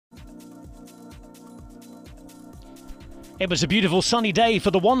It was a beautiful sunny day for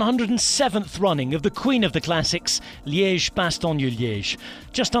the 107th running of the Queen of the Classics, Liége-Bastogne-Liége.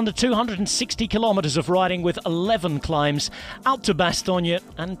 Just under 260 kilometres of riding with 11 climbs, out to Bastogne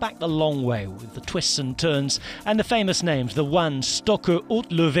and back the long way with the twists and turns and the famous names, the One, Stocker,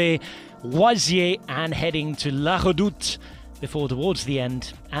 Haute-Levée, Oisier and heading to La Redoute before towards the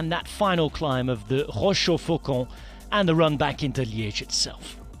end and that final climb of the Roche-au-Faucon and the run back into Liège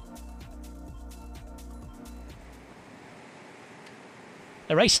itself.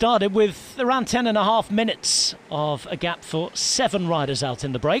 The race started with around 10.5 minutes of a gap for 7 riders out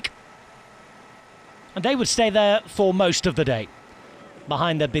in the break. And they would stay there for most of the day.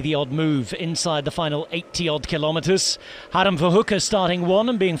 Behind there'd be the odd move inside the final 80-odd kilometres. Harm Verhoeven starting one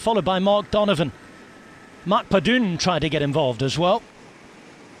and being followed by Mark Donovan. Mark Padun tried to get involved as well.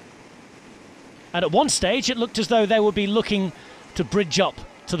 And at one stage it looked as though they would be looking to bridge up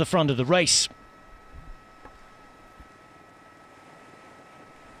to the front of the race.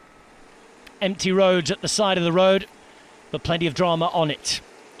 Empty roads at the side of the road, but plenty of drama on it.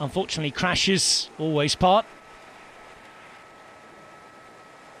 Unfortunately, crashes, always part.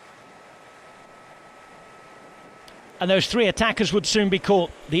 And those 3 attackers would soon be caught.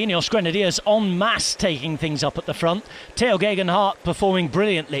 The Ineos Grenadiers en masse taking things up at the front. Theo Gegenhardt performing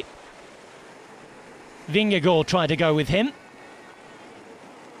brilliantly. Vingegaard tried to go with him.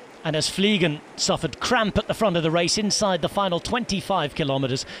 And as Vliegen suffered cramp at the front of the race inside the final 25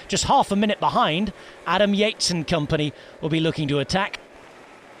 kilometres, just half a minute behind, Adam Yates and company will be looking to attack.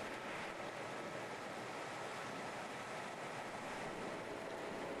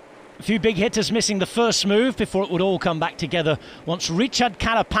 A few big hitters missing the first move before it would all come back together once Richard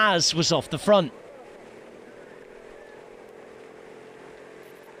Carapaz was off the front.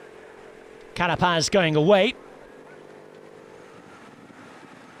 Carapaz going away.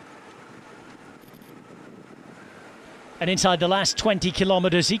 And inside the last 20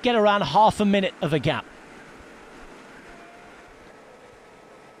 kilometres, he'd get around half a minute of a gap.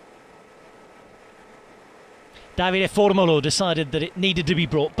 Davide Formolo decided that it needed to be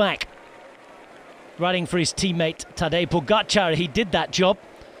brought back. Riding for his teammate Tadej Pogačar, he did that job.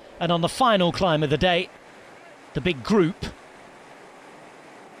 And on the final climb of the day, the big group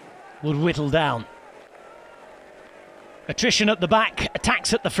would whittle down. Attrition at the back,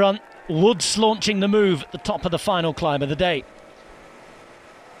 attacks at the front. Woods launching the move at the top of the final climb of the day.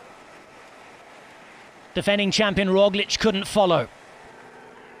 Defending champion Roglic couldn't follow.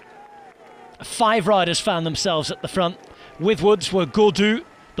 5 riders found themselves at the front. With Woods were Gaudu,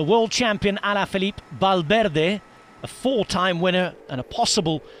 the world champion Alaphilippe Valverde, a 4-time winner and a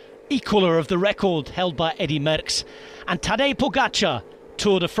possible equaler of the record held by Eddy Merckx, and Tadej Pogačar,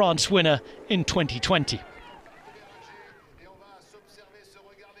 Tour de France winner in 2020.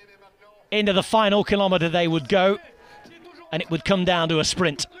 Into the final kilometre they would go, and it would come down to a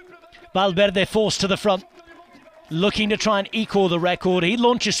sprint. Valverde forced to the front, looking to try and equal the record. He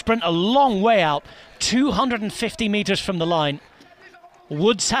launched a sprint a long way out, 250 metres from the line.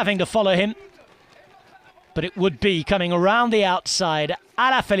 Woods having to follow him, but it would be coming around the outside,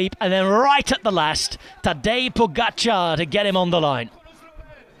 Alaphilippe, and then right at the last, Tadej Pogačar to get him on the line.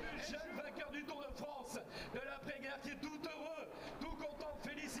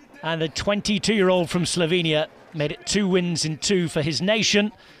 And the 22-year-old from Slovenia made it 2 wins in 2 for his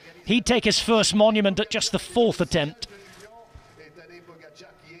nation. He'd take his first monument at just the 4th attempt.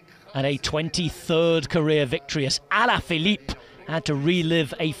 And a 23rd career victory as Alaphilippe had to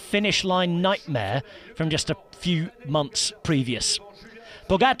relive a finish line nightmare from just a few months previous.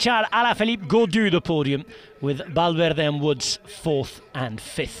 Pogačar, Alaphilippe, Gaudu the podium with Valverde and Woods 4th and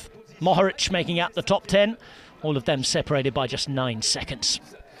 5th. Mohoric making out the top 10, all of them separated by just 9 seconds.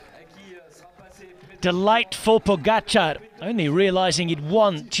 Delightful Pogačar, only realising he'd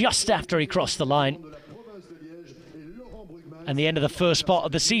won just after he crossed the line. And the end of the first part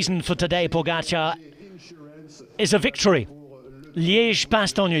of the season for Tadej Pogačar is a victory.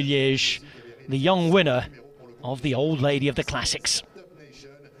 Liège-Bastogne-Liège, the young winner of the Old Lady of the Classics.